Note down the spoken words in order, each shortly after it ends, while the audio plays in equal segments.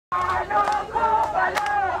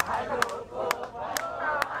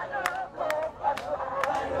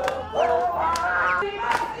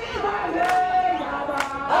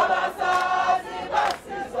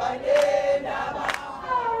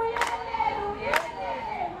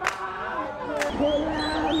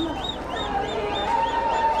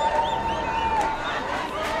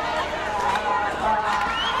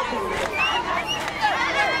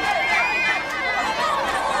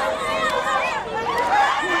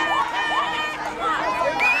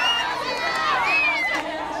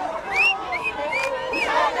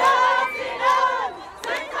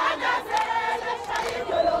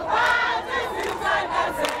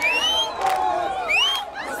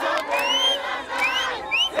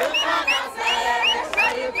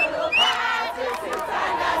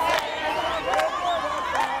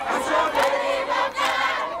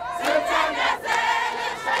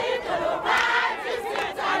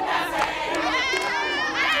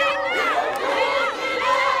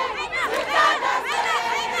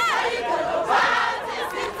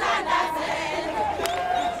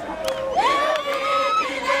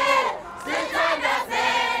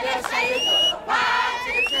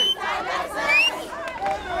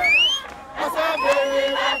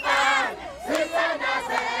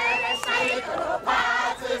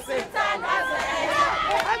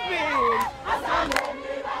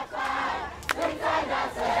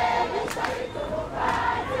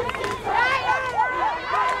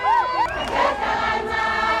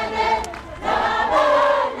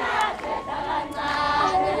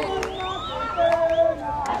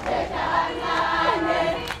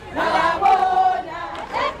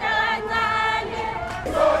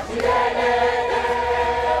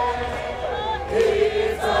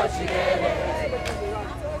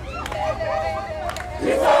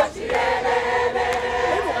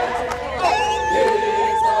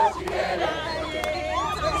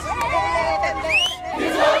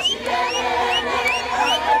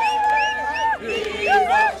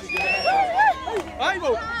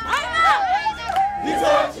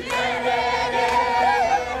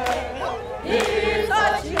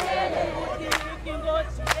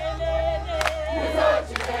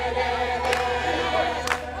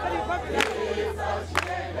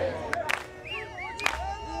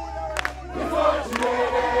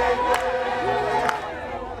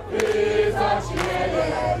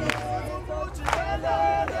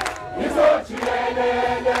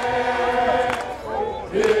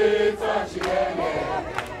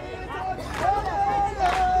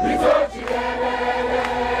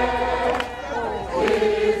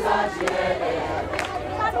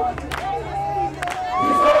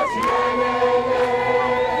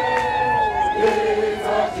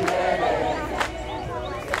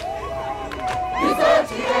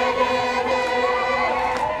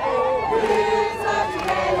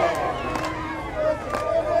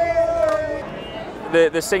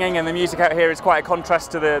The singing and the music out here is quite a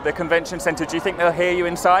contrast to the convention centre. Do you think they'll hear you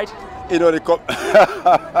inside? You know, that's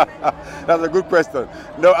a good question.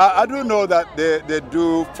 No, I do know that they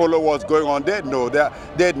do follow what's going on. They know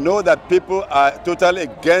that people are totally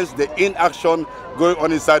against the inaction going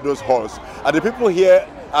on inside those halls. And the people here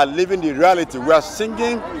are living the reality. We are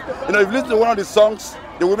singing. You know, if you listen to one of the songs,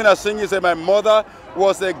 the women are singing, say, my mother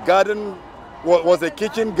was a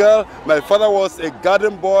kitchen girl, my father was a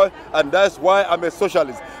garden boy, and that's why I'm a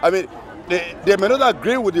socialist. I mean, they may not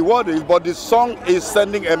agree with the wording, but the song is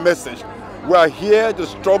sending a message. We are here to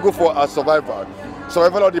struggle for our survival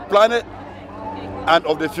of the planet and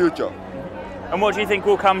of the future. And what do you think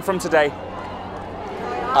will come from today?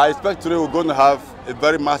 I expect today we're going to have a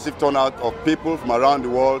very massive turnout of people from around the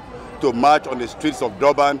world to march on the streets of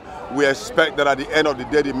Durban. We expect that at the end of the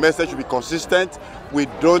day, the message will be consistent. We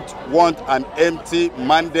don't want an empty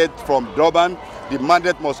mandate from Durban. The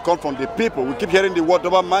mandate must come from the people. We keep hearing the word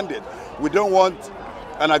Durban mandate. We don't want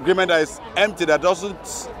an agreement that is empty, that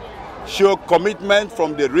doesn't show commitment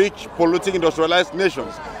from the rich, polluting, industrialized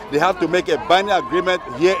nations. They have to make a binding agreement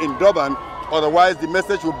here in Durban. Otherwise, the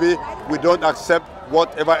message will be, we don't accept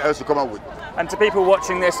whatever else you come up with. And to people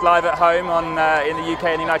watching this live at home in the UK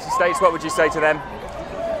and the United States, what would you say to them?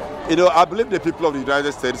 You know, I believe the people of the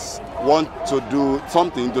United States want to do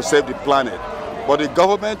something to save the planet. But the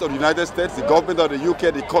government of the United States, the government of the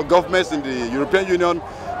UK, the governments in the European Union,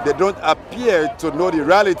 they don't appear to know the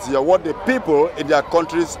reality of what the people in their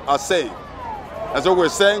countries are saying. And so we're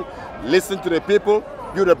saying, listen to the people,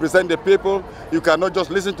 you represent the people, you cannot just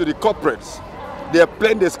listen to the corporates. They are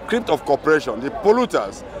playing the script of corporation, the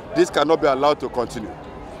polluters. This cannot be allowed to continue.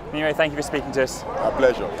 Anyway, thank you for speaking to us. A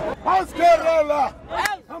pleasure. Kerala!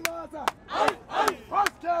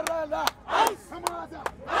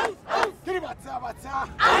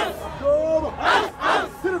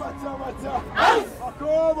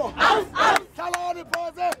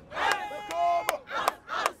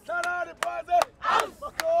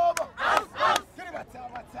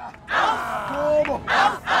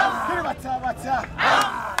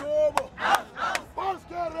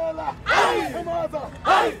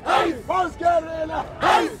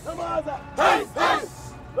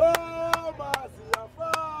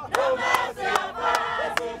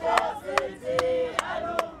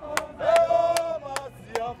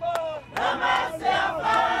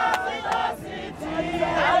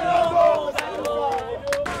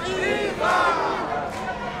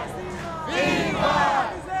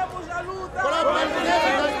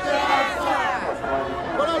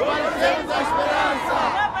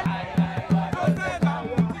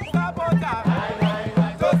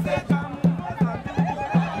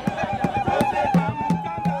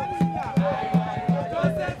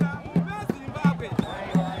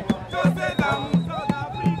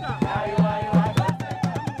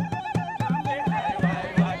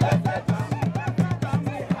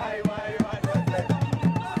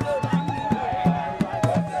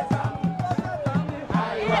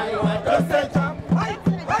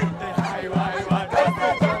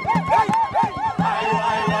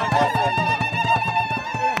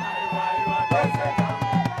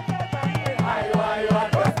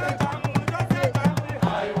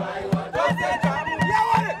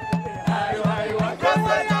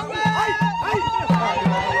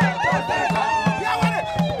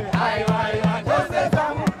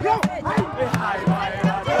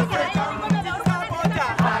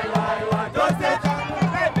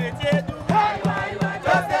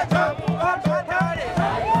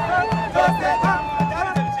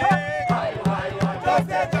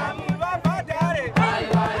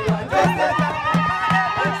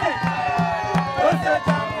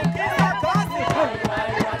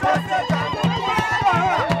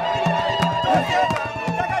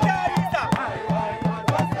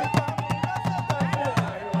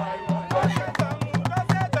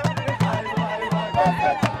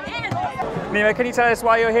 Nima, can you tell us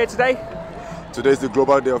why you're here today? Today is the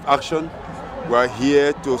Global Day of Action. We are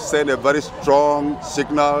here to send a very strong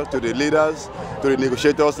signal to the leaders, to the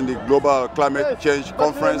negotiators in the Global Climate Change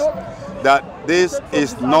Conference that this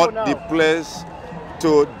is not the place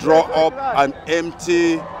to draw up an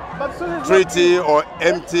empty treaty or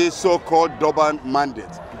empty so-called Durban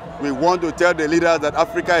mandate. We want to tell the leaders that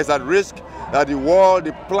Africa is at risk, that the world,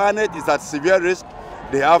 the planet is at severe risk.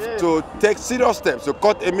 They have to take serious steps to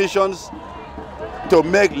cut emissions, to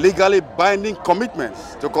make legally binding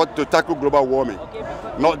commitments to tackle global warming.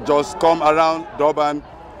 Not just come around Durban,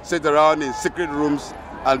 sit around in secret rooms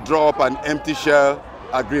and draw up an empty shell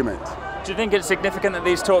agreement. Do you think it's significant that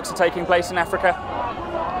these talks are taking place in Africa?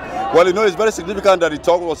 Well, you know, it's very significant that the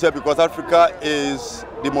talk was here because Africa is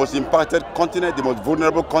the most impacted continent, the most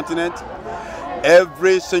vulnerable continent.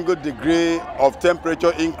 Every single degree of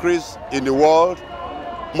temperature increase in the world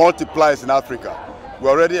multiplies in Africa.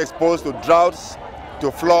 We're already exposed to droughts,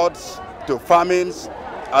 to floods, to famines,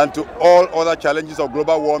 and to all other challenges of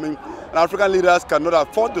global warming. And African leaders cannot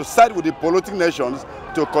afford to side with the polluting nations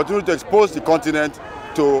to continue to expose the continent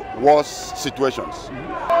to worse situations.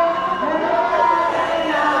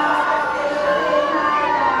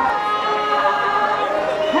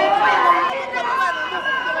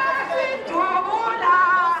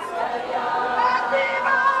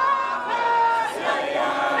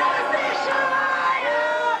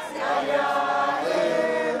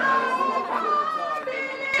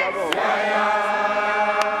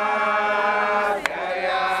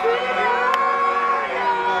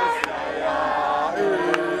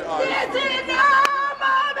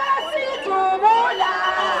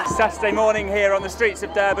 Saturday morning here on the streets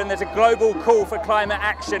of Durban, there's a global call for climate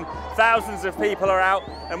action. Thousands of people are out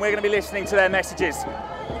and we're going to be listening to their messages.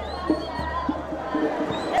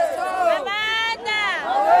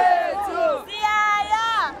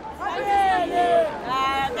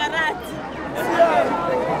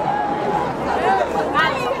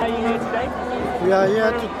 We are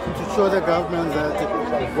here to show the government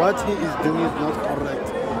that what he is doing is not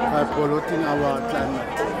correct by polluting our climate.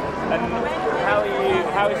 And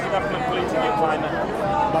how is the government polluting your climate?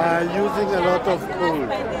 By using a lot of coal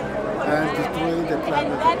and destroying the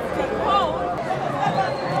climate.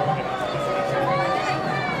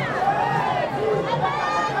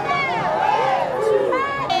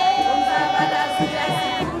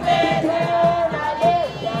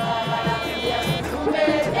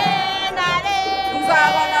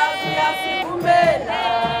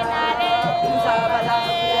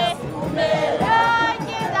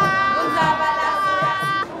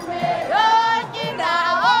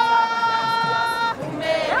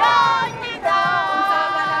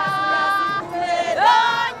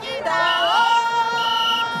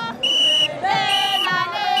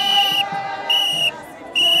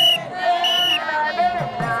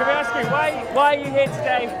 you, why are you here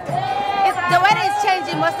today? The weather is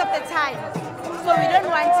changing most of the time, so we don't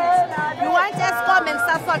want it. We want ESCOM and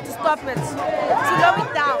SASOL to stop it, to slow it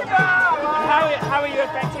down. And how are you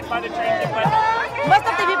affected by the changing weather? Most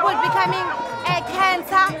of the people are becoming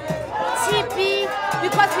cancer, TB,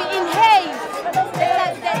 because we inhale the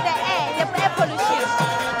air pollution.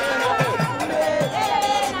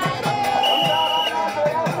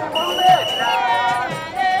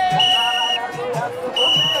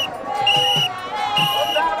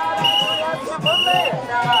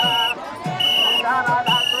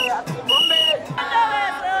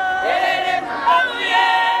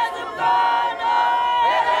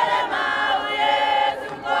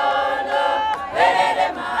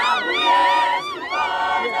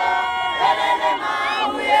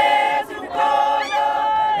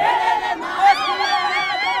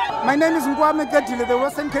 My name is Ngwame Ketile, the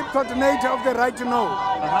Western Cape coordinator of the Right to Know.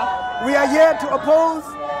 We are here to oppose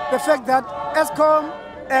the fact that ESCOM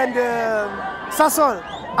and SASOL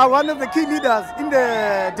are one of the key leaders in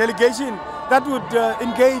the delegation that would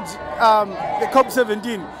engage the COP17.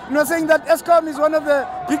 You know, saying that ESCOM is one of the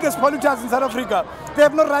biggest polluters in South Africa. They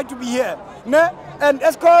have no right to be here. And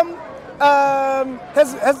ESCOM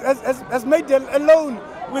has made a loan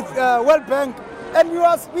with World Bank, and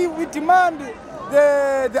we demand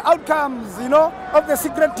the outcomes, you know, of the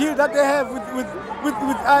secret deal that they have with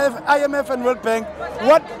IMF and World Bank.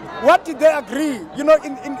 What did they agree, you know,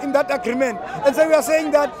 in that agreement? And so we are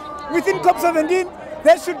saying that within COP17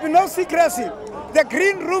 there should be no secrecy. The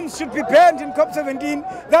green rooms should be banned in COP17.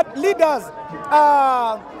 That leaders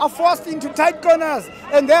are forced into tight corners,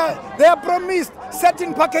 and they are promised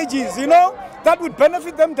certain packages, you know, that would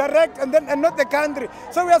benefit them direct and not the country.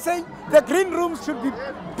 So we are saying the green rooms should be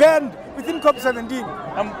banned within COP17.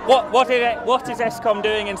 And what is ESCOM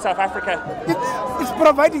doing in South Africa? It's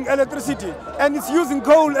providing electricity, and it's using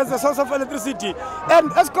coal as a source of electricity.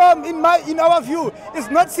 And ESCOM, in our view, is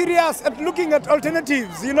not serious at looking at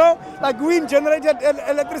alternatives, you know, like wind-generated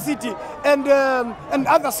electricity and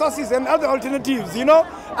other sources and other alternatives, you know.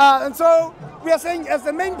 And so we are saying, as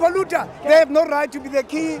the main polluter, they have no right to be the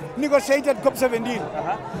key negotiator at COP17.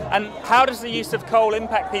 And how does the use of coal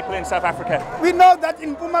impact people in South Africa? We know that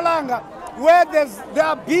in Mpumalanga, where there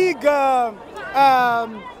are big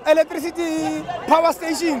electricity power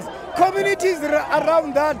stations, communities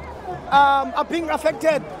around that are being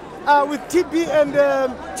affected with TB and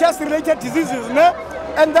chest-related diseases, no?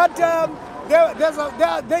 And that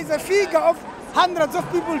there is a figure of hundreds of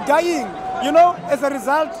people dying, you know, as a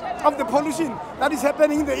result of the pollution that is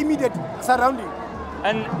happening in the immediate surrounding.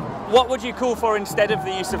 And what would you call for instead of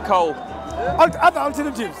the use of coal? Other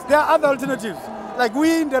alternatives. There are other alternatives, like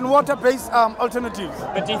wind and water-based alternatives.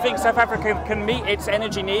 But do you think South Africa can meet its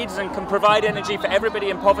energy needs and can provide energy for everybody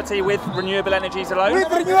in poverty with renewable energies alone? With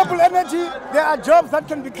renewable energy, there are jobs that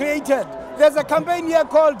can be created. There's a campaign here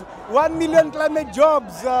called 1 million climate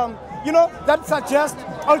jobs, you know, that suggest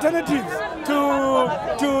alternatives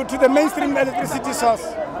to the mainstream electricity source.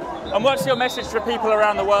 And what's your message for people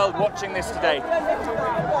around the world watching this today?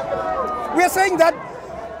 We are saying that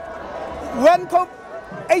when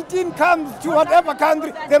COP18 comes to whatever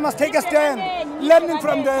country, they must take a stand, learning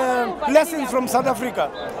from the lessons from South Africa.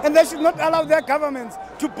 And they should not allow their governments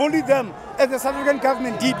to bully them as the South African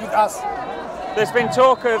government did with us. There's been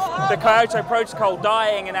talk of the Kyoto Protocol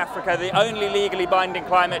dying in Africa, the only legally binding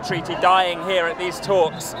climate treaty dying here at these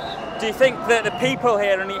talks. Do you think that the people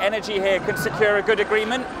here and the energy here can secure a good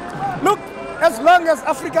agreement? Look, as long as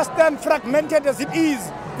Africa stands fragmented as it is,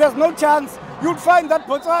 there's no chance. You'll find that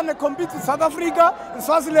Botswana competes with South Africa and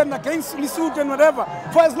Swaziland against Lesotho and whatever.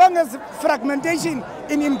 For as long as fragmentation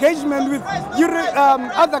in engagement with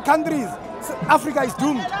other countries, Africa is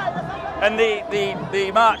doomed. And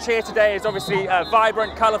the march here today is obviously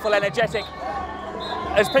vibrant, colourful, energetic.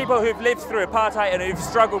 As people who've lived through apartheid and who've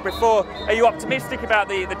struggled before, are you optimistic about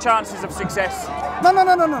the chances of success? No.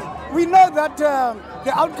 We know that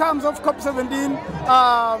the outcomes of COP17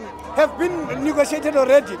 have been negotiated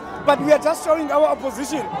already, but we are just showing our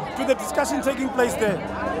opposition to the discussion taking place there.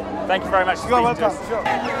 Thank you very much. You are welcome. Sure.